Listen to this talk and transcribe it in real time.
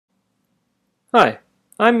Hi,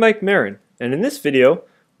 I'm Mike Marin, and in this video,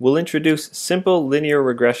 we'll introduce simple linear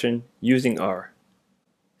regression using R.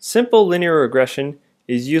 Simple linear regression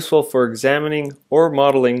is useful for examining or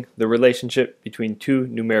modeling the relationship between two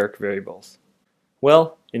numeric variables.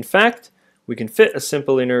 Well, in fact, we can fit a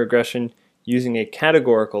simple linear regression using a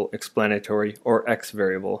categorical explanatory or X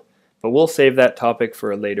variable, but we'll save that topic for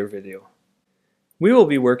a later video. We will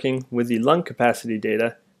be working with the lung capacity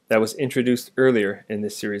data that was introduced earlier in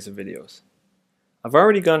this series of videos. I've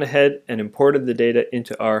already gone ahead and imported the data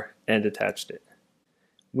into R and attached it.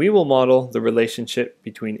 We will model the relationship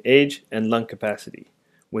between age and lung capacity,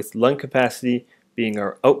 with lung capacity being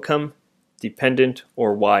our outcome, dependent,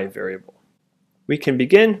 or Y variable. We can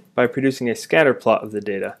begin by producing a scatter plot of the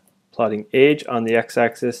data, plotting age on the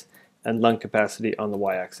x-axis and lung capacity on the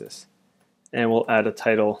y-axis. And we'll add a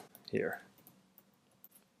title here.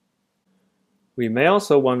 We may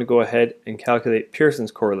also want to go ahead and calculate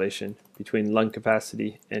Pearson's correlation between lung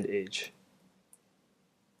capacity and age.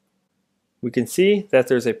 We can see that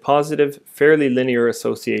there's a positive, fairly linear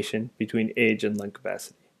association between age and lung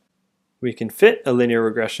capacity. We can fit a linear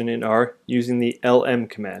regression in R using the LM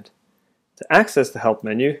command. To access the help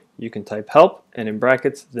menu, you can type help and in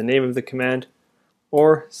brackets the name of the command,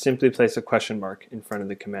 or simply place a question mark in front of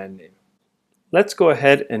the command name. Let's go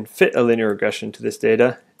ahead and fit a linear regression to this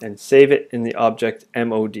data and save it in the object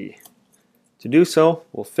MOD. To do so,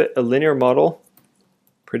 we'll fit a linear model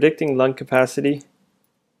predicting lung capacity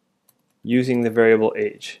using the variable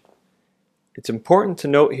age. It's important to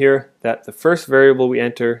note here that the first variable we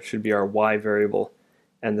enter should be our Y variable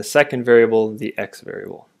and the second variable the X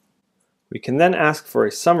variable. We can then ask for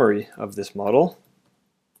a summary of this model.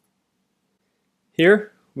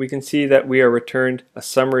 Here we can see that we are returned a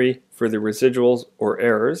summary for the residuals or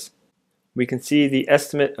errors. We can see the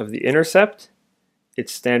estimate of the intercept,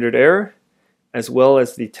 its standard error, as well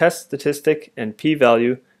as the test statistic and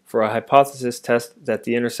p-value for a hypothesis test that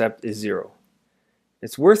the intercept is 0.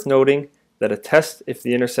 It's worth noting that a test if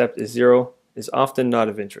the intercept is 0 is often not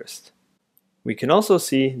of interest. We can also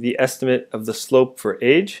see the estimate of the slope for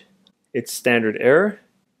age, its standard error,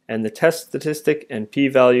 and the test statistic and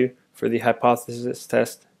p-value for the hypothesis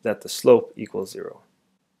test that the slope equals 0.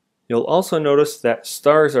 You'll also notice that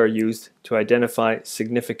stars are used to identify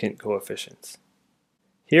significant coefficients.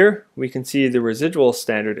 Here we can see the residual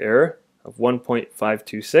standard error of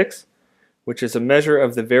 1.526, which is a measure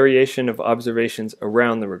of the variation of observations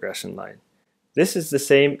around the regression line. This is the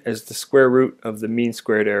same as the square root of the mean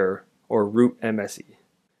squared error, or root MSE.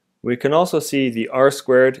 We can also see the R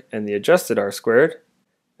squared and the adjusted R squared,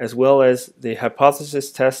 as well as the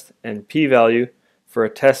hypothesis test and p-value for a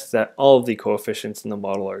test that all of the coefficients in the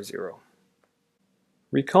model are 0.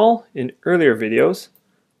 Recall in earlier videos,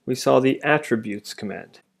 we saw the attributes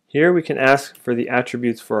command. Here we can ask for the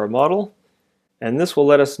attributes for our model, and this will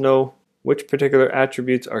let us know which particular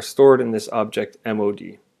attributes are stored in this object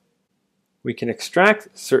MOD. We can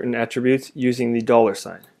extract certain attributes using the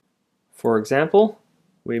 $sign. For example,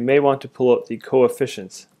 we may want to pull out the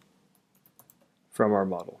coefficients from our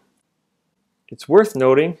model. It's worth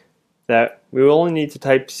noting that we will only need to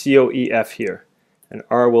type COEF here, and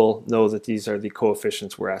R will know that these are the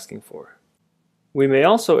coefficients we're asking for. We may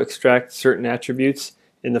also extract certain attributes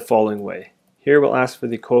in the following way. Here we'll ask for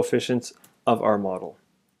the coefficients of our model.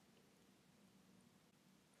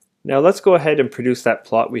 Now let's go ahead and produce that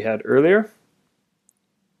plot we had earlier.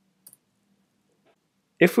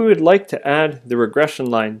 If we would like to add the regression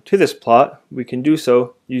line to this plot, we can do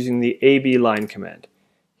so using the abline command.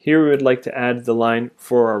 Here we would like to add the line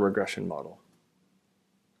for our regression model.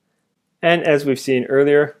 And as we've seen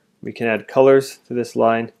earlier, we can add colors to this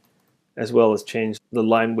line as well as change the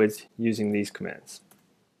line width using these commands.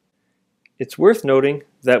 It's worth noting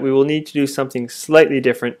that we will need to do something slightly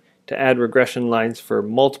different to add regression lines for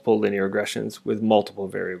multiple linear regressions with multiple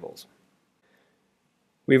variables.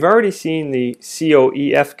 We've already seen the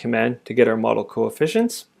COEF command to get our model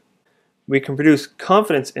coefficients. We can produce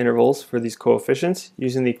confidence intervals for these coefficients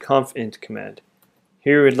using the confint command.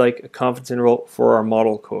 Here we'd like a confidence interval for our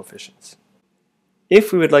model coefficients.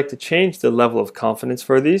 If we would like to change the level of confidence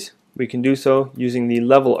for these, we can do so using the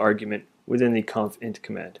level argument within the confint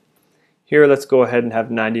command. Here let's go ahead and have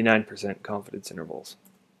 99% confidence intervals.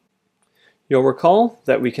 You'll recall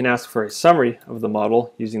that we can ask for a summary of the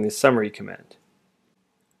model using the summary command.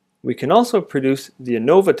 We can also produce the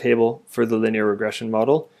ANOVA table for the linear regression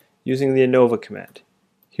model using the ANOVA command.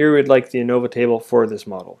 Here we'd like the ANOVA table for this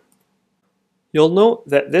model. You'll note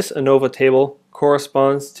that this ANOVA table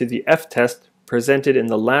corresponds to the F-test presented in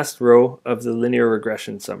the last row of the linear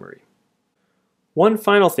regression summary. One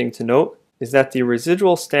final thing to note is that the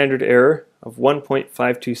residual standard error of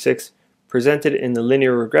 1.526 presented in the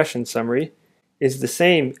linear regression summary is the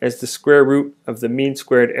same as the square root of the mean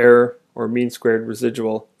squared error or mean squared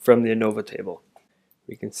residual from the ANOVA table.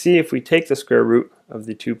 We can see if we take the square root of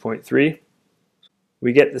the 2.3,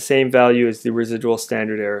 we get the same value as the residual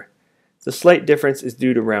standard error. The slight difference is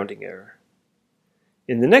due to rounding error.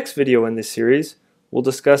 In the next video in this series, we'll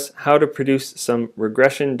discuss how to produce some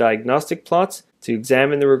regression diagnostic plots to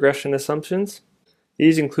examine the regression assumptions.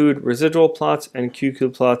 These include residual plots and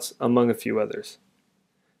QQ plots, among a few others.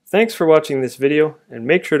 Thanks for watching this video, and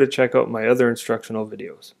make sure to check out my other instructional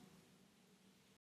videos.